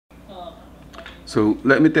So,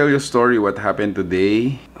 let me tell you a story what happened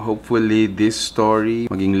today. Hopefully, this story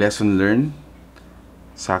maging lesson learned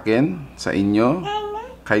sa akin, sa inyo,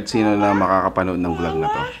 kahit sino na makakapanood ng vlog na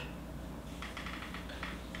to.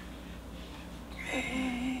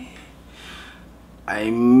 I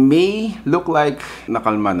may look like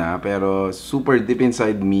nakalma na, pero super deep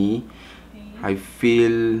inside me, I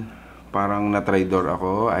feel parang na-traidor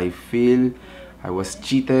ako. I feel I was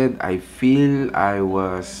cheated. I feel I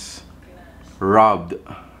was robbed.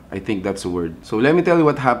 I think that's the word. So let me tell you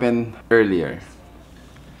what happened earlier.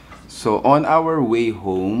 So on our way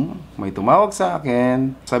home, may tumawag sa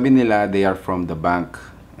akin. Sabi nila they are from the bank.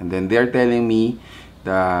 And then they're telling me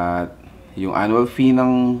that yung annual fee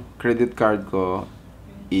ng credit card ko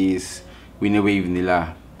is wini-waive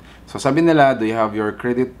nila. So sabi nila, do you have your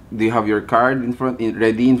card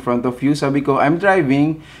ready in front of you? Sabi ko, I'm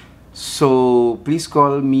driving. So please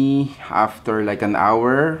call me after like an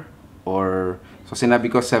hour or so sinabi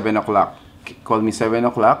ko 7 o'clock. Call me 7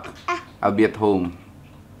 o'clock. I'll be at home.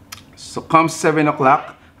 So comes 7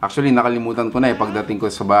 o'clock. Actually nakalimutan ko na pagdating ko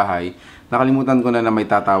sa bahay. Nakalimutan ko na may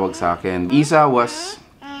tatawag sa akin. Isa was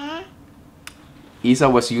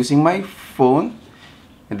using my phone.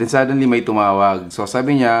 And then suddenly may tumawag. So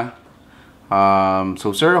sabi niya,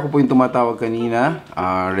 so sir, ako po yung tumatawag kanina.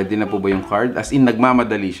 Ready na po ba yung card? As in,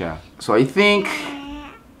 nagmamadali siya. So I think,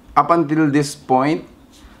 up until this point,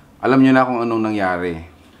 alam niyo na kung anong nangyari.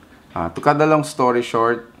 To cut the long story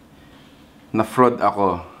short, na-fraud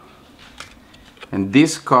ako. And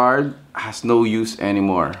this card has no use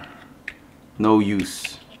anymore. No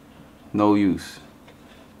use. No use.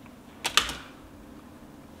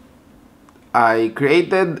 I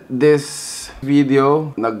created this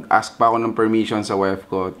video. Nag-ask pa ako ng permission sa wife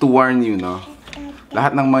ko to warn you, no?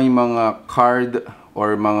 Lahat ng may mga card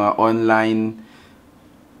or mga online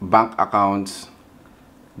bank accounts,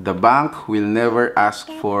 the bank will never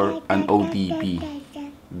ask for an OTP.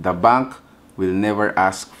 The bank will never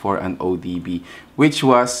ask for an OTP, which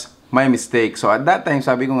was my mistake. So at that time,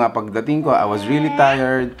 sabi ko nga, pagdating ko, I was really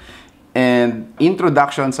tired. And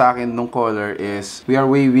introduction sa akin nung caller is, we are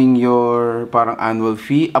waiving your parang annual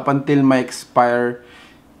fee up until ma-expire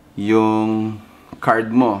yung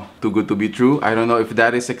card mo. Too good to be true. I don't know if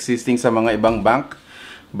that is existing sa mga ibang bank,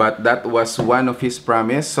 but that was one of his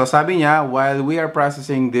promise. So sabi niya, while we are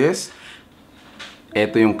processing this,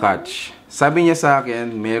 eto yung catch. Sabi niya sa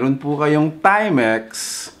akin, meron po kayong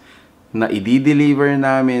Timex na i-deliver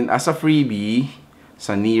namin as a freebie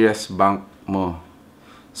sa nearest bank mo.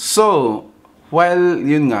 So, while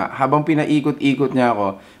yun nga, habang pinaikot-ikot niya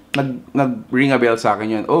ako, nag-ring a bell sa akin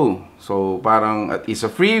yun. Oh, so parang it's a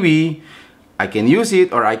freebie, I can use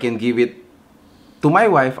it or I can give it to my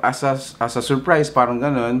wife as a surprise, parang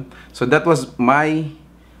ganun. So that was my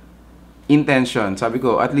intention. Sabi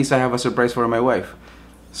ko, at least I have a surprise for my wife.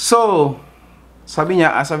 So, sabi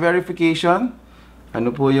niya, as a verification,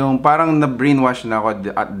 ano po yung parang na-brainwash na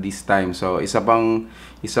ako at this time. So, isa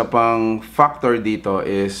pang factor dito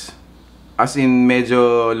is, as in,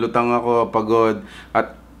 medyo lutang ako, pagod,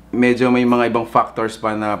 at medyo may mga ibang factors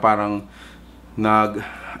pa na parang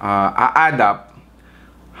nag-a-add up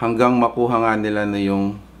hanggang makuha nga nila na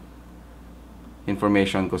yung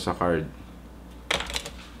information ko sa card.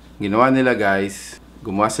 Ginawa nila, guys,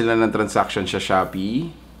 gumawa sila ng transaction sa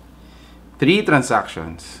Shopee. 3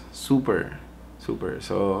 transactions. Super.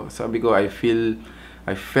 So, sabi ko, I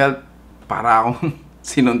felt para akong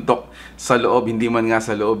sinuntok sa loob, hindi man nga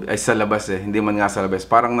sa loob, ay sa labas hindi man nga sa labas.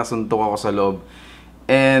 Parang nasuntok ako sa loob.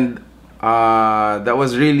 And, that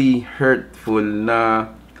was really hurtful na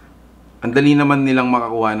ang dali naman nilang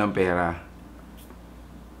makakuha ng pera.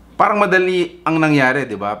 Parang madali ang nangyari,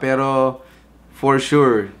 di ba? Pero, for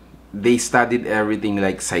sure, they studied everything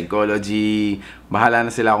like psychology. Bahala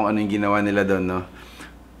na sila kung ano yung ginawa nila doon, no?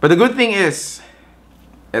 But the good thing is,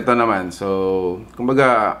 eto naman, so,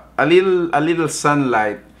 kumbaga, a little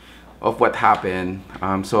sunlight of what happened.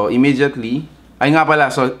 So, immediately, ay nga pala,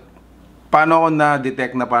 so, paano ako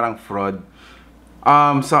na-detect na parang fraud?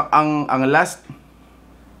 So, ang last,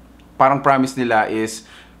 parang promise nila is,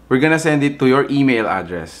 we're gonna send it to your email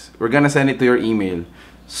address. We're gonna send it to your email.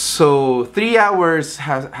 So, 3 hours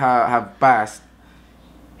have passed,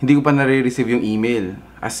 hindi ko pa nare-receive yung email.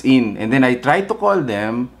 As in, and then I tried to call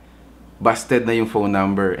them, busted na yung phone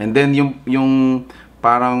number. And then yung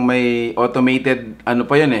parang may automated ano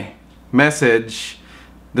pa yun message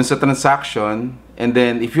dun sa transaction. And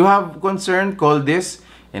then if you have concern, call this.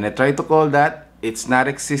 And I try to call that, it's not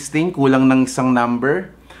existing, kulang ng isang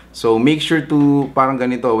number. So make sure to parang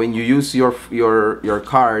ganito, when you use your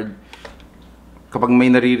card, kapag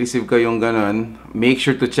may nare-receive kayong ganun, make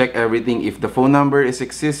sure to check everything. If the phone number is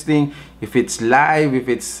existing, if it's live,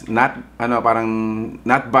 if it's not, parang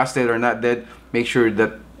not busted or not dead, make sure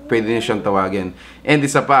that pwede nyo siyang tawagin. And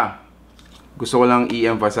isa pa, gusto ko lang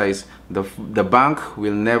i-emphasize, the bank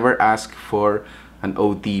will never ask for an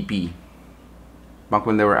OTP. Bank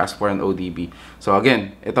will never ask for an OTP. So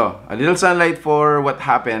again, ito, a little sunlight for what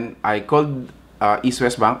happened. I called East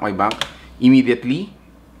West Bank, my bank, immediately.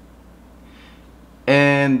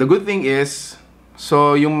 And the good thing is,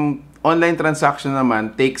 so yung online transaction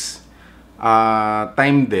naman takes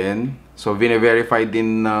time din. So vine-verify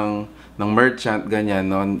din ng merchant, ganyan,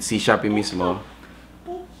 no? Si Shopee mismo,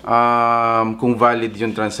 kung valid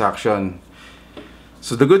yung transaction.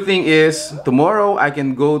 So the good thing is, tomorrow I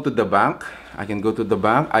can go to the bank. I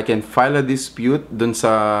can file a dispute dun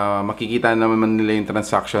sa makikita naman nila yung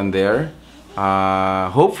transaction there.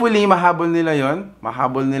 Hopefully mahabol nila yon,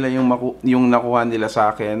 yung nakuha nila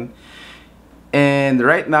sa akin. And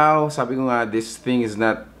right now, sabi ko nga, this thing is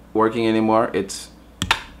not working anymore. It's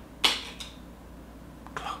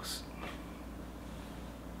close.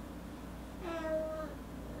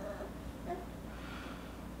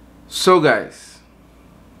 So guys,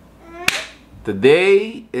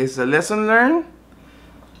 today is a lesson learned.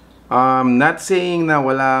 Not saying na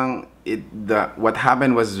walang what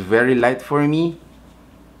happened was very light for me.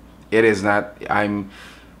 It is not. I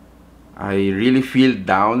really feel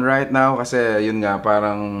down right now kasi yun nga,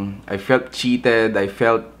 parang I felt cheated, I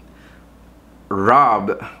felt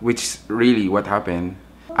robbed, which is really what happened.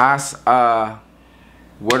 As a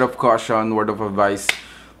word of caution, word of advice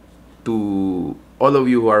to all of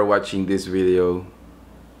you who are watching this video,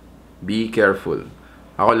 be careful.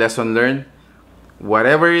 Ako, lesson learned.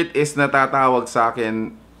 Whatever it is na tatawag sa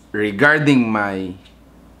akin regarding my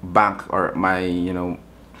bank or my,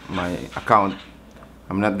 my account,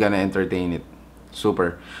 I'm not gonna entertain it.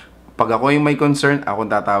 Super. Pag ako yung may concern,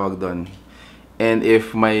 ako tatawag doon. And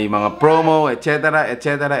if may mga promo, etc.,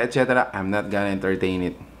 I'm not gonna entertain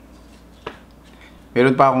it.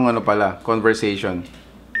 Meron pa akong conversation.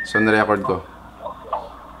 So, na-record ko.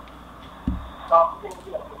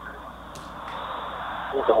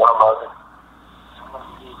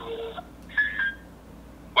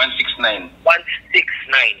 $169.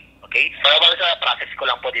 Okay? So, sa process ko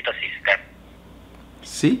lang po dito system.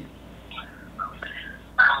 See?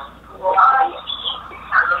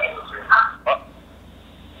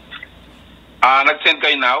 Nag-send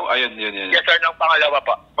kayo now? Ayun, yun. Yes, sir. Ng pangalawa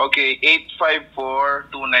po. Okay,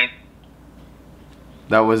 85429.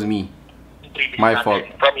 That was me. My fault.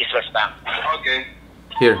 From East West Bank. Okay.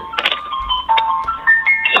 Here.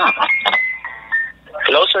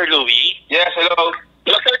 Hello, Sir Louie. Yes, hello.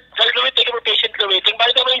 Hello, Sir. Sir Louie, thank you for patiently waiting. By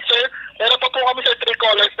the way, sir, meron pa po kami, sir, 3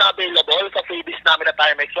 colors na available sa freebies namin na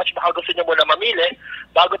Timex Watch. Baka gusto nyo muna mamili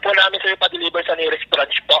bago po namin, sir, pa-deliver sa nearest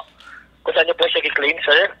branch po. Kung saan nyo po siya i-claim,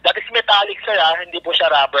 sir. That is metallic, sir, hindi po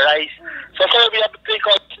siya rubberized. So, sir, we have 3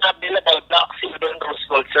 colors na available, black, silver, and rose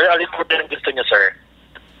gold, sir. Alin po din ang gusto nyo, sir?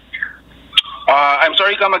 I'm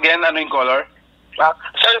sorry, come again. Ano yung color?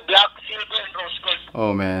 Sir, black, silver, and rose gold.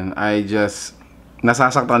 Oh, man.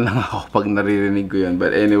 Nasasaktan lang ako pag naririnig ko yun.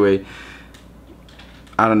 But anyway,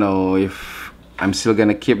 I don't know if I'm still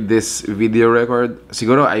gonna keep this video record.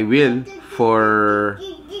 Siguro I will for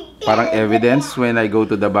parang evidence when I go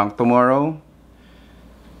to the bank tomorrow.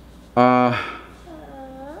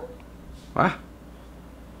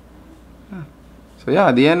 So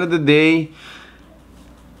yeah, at the end of the day,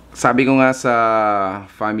 sabi ko nga sa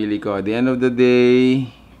family ko, at the end of the day,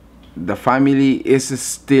 the family is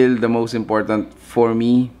still the most important for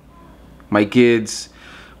me. My kids,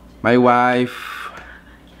 my wife.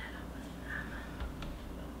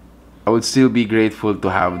 I would still be grateful to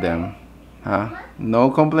have them.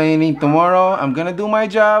 No complaining. Tomorrow, I'm gonna do my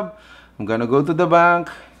job. I'm gonna go to the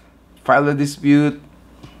bank, file a dispute.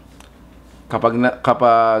 Kapag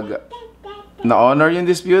na-honor yung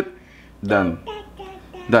dispute, done.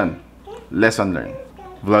 Lesson learned.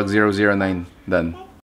 Vlog 009, done.